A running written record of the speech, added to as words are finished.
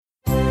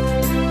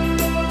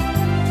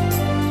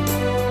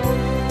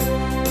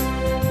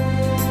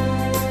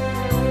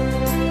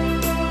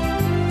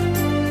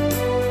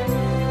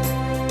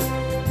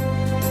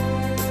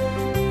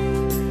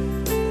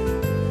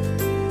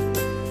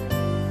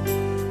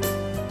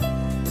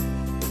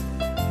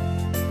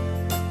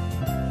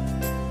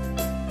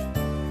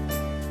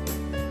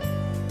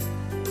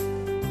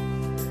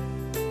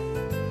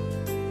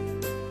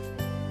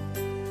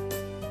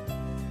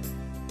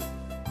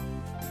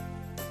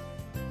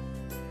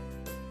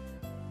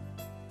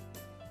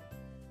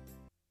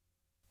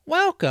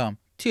Welcome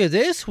to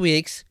this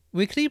week's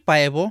weekly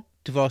Bible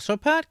devotional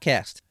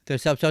podcast.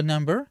 This is episode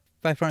number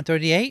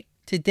 538.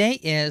 Today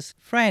is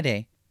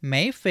Friday,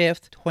 May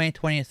 5th,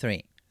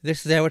 2023.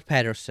 This is Edward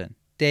Patterson.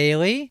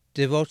 Daily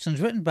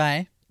devotions written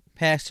by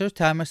Pastor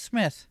Thomas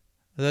Smith.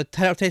 The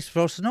title of today's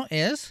devotional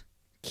is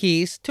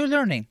Keys to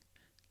Learning.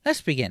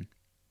 Let's begin.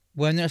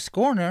 When the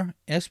scorner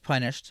is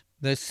punished,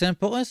 the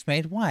simple is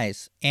made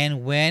wise,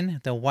 and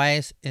when the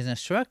wise is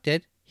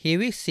instructed, he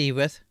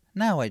receiveth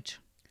knowledge.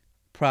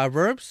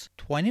 Proverbs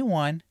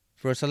 21,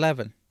 verse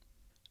 11.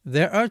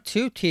 There are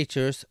two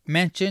teachers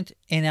mentioned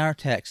in our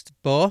text,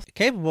 both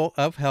capable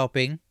of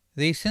helping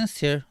the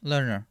sincere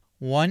learner.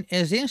 One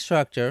is the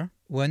instructor.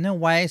 When the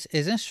wise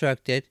is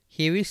instructed,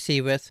 he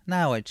receiveth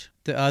knowledge.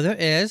 The other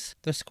is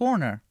the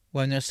scorner.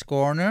 When the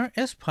scorner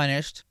is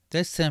punished,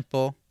 the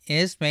simple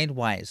is made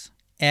wise.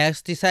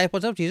 As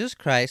disciples of Jesus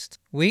Christ,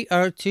 we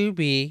are to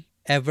be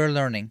ever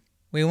learning.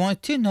 We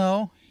want to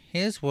know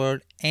His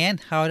Word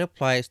and how it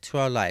applies to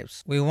our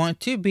lives. We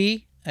want to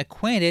be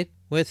acquainted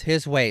with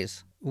His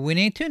ways. We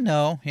need to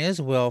know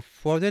His will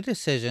for the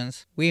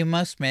decisions we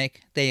must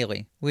make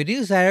daily. We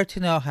desire to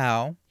know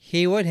how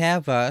He would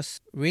have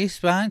us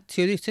respond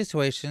to the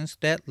situations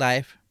that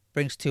life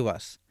brings to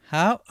us.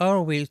 How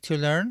are we to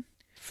learn?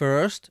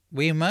 First,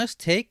 we must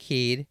take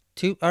heed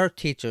to our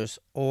teachers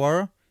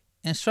or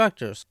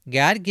instructors.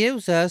 God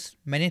gives us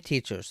many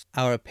teachers.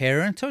 Our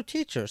parents are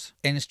teachers,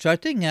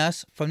 instructing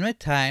us from the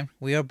time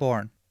we are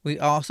born. We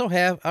also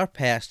have our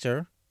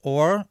pastor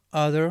or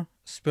other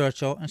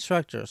spiritual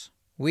instructors.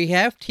 We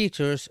have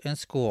teachers in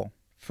school.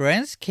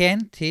 Friends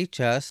can teach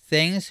us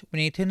things we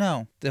need to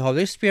know. The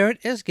Holy Spirit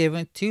is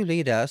given to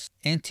lead us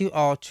into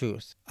all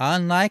truth.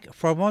 Unlike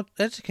formal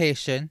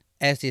education,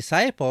 as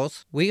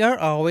disciples, we are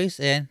always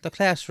in the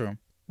classroom.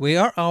 We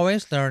are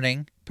always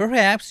learning.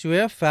 Perhaps you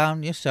have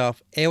found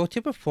yourself able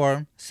to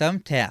perform some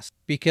task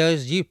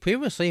because you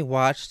previously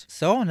watched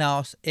someone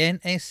else in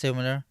a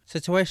similar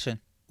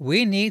situation.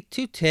 We need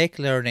to take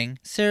learning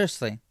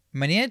seriously.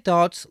 Many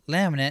adults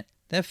lament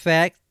the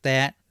fact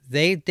that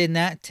they did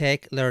not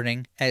take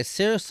learning as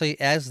seriously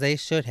as they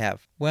should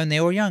have when they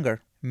were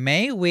younger.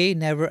 May we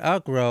never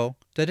outgrow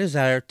the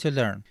desire to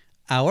learn.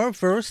 Our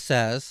verse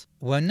says,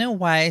 when the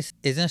wise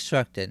is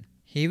instructed,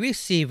 he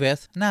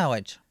receiveth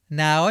knowledge.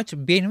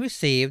 Knowledge being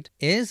received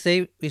is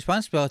the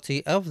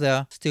responsibility of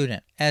the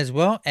student as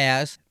well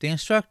as the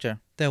instructor.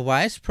 The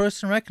wise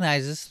person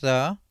recognizes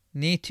the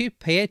need to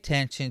pay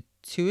attention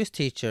to his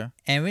teacher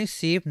and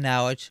receive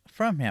knowledge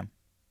from him.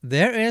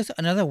 There is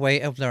another way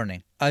of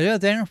learning other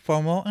than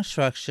formal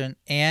instruction,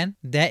 and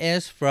that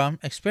is from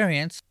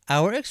experience.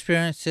 Our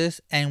experiences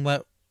and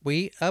what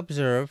we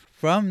observe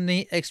from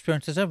the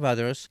experiences of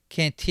others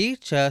can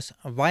teach us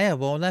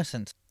valuable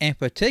lessons. In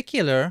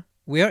particular,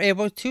 we are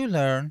able to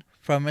learn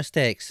from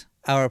mistakes.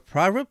 Our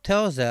proverb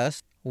tells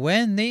us,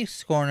 when the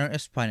scorner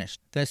is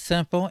punished, the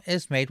simple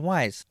is made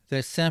wise.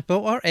 The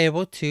simple are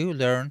able to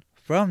learn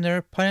from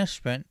their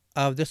punishment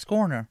of the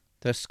scorner.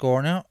 The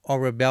scorner or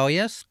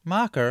rebellious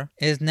mocker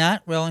is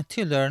not willing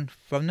to learn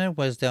from the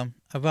wisdom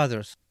of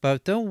others,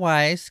 but the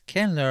wise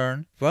can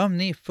learn from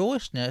the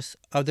foolishness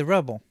of the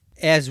rebel.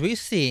 As we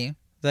see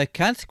the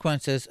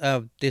consequences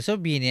of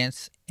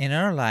disobedience in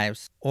our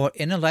lives or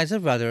in the lives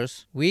of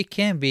others, we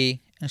can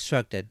be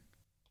instructed.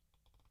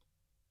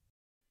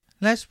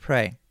 Let's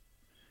pray.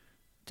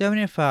 Dear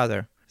Heavenly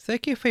Father,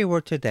 thank you for your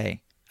word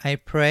today. I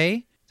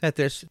pray that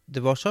this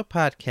devotional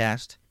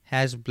podcast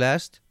has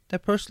blessed the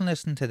person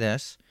listening to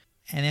this,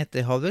 and that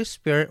the Holy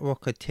Spirit will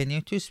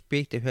continue to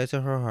speak to his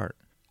or her heart.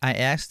 I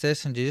ask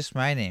this in Jesus'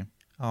 mighty name.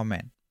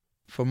 Amen.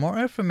 For more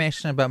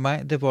information about my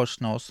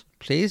devotionals,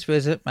 please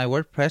visit my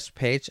WordPress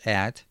page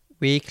at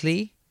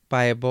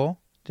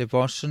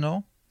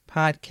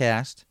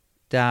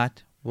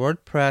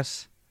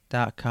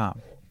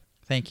weeklybibledevotionalpodcast.wordpress.com.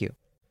 Thank you.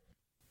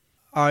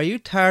 Are you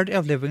tired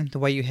of living the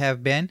way you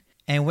have been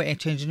and want a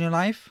change in your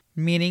life?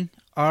 Meaning,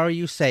 are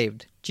you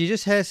saved?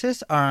 Jesus has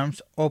his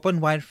arms open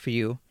wide for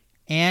you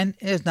and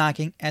is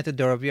knocking at the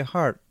door of your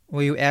heart.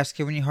 Will you ask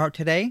him in your heart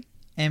today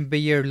and be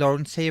your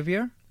Lord and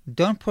Savior?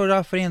 Don't put it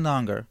off any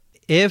longer.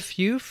 If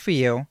you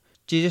feel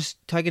Jesus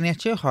tugging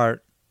at your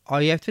heart, all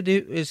you have to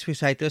do is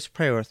recite this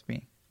prayer with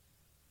me.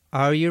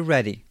 Are you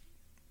ready?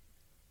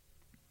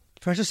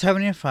 Precious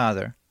Heavenly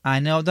Father, I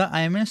know that I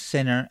am a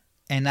sinner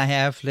and I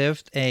have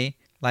lived a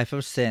life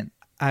of sin.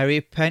 I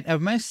repent of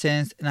my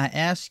sins and I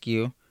ask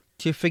you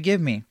to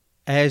forgive me.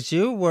 As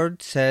your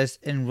word says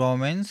in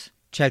Romans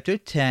chapter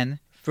 10,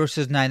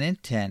 verses 9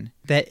 and 10,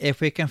 that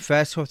if we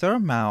confess with our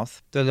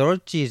mouth the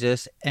Lord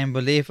Jesus and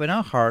believe in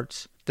our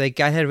hearts that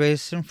God had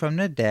raised him from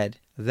the dead,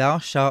 thou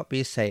shalt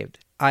be saved.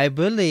 I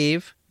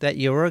believe that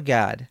you are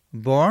God,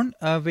 born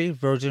of a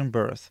virgin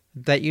birth,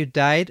 that you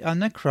died on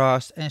the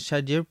cross and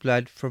shed your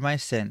blood for my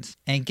sins,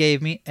 and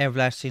gave me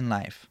everlasting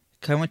life.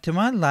 Come into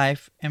my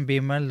life and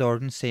be my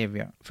Lord and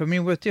Savior. Fill me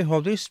with your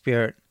Holy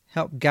Spirit.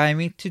 Help guide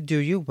me to do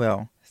your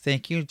will.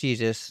 Thank you,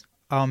 Jesus.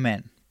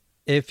 Amen.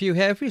 If you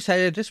have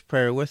recited this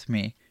prayer with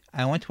me,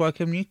 I want to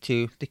welcome you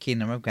to the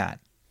kingdom of God.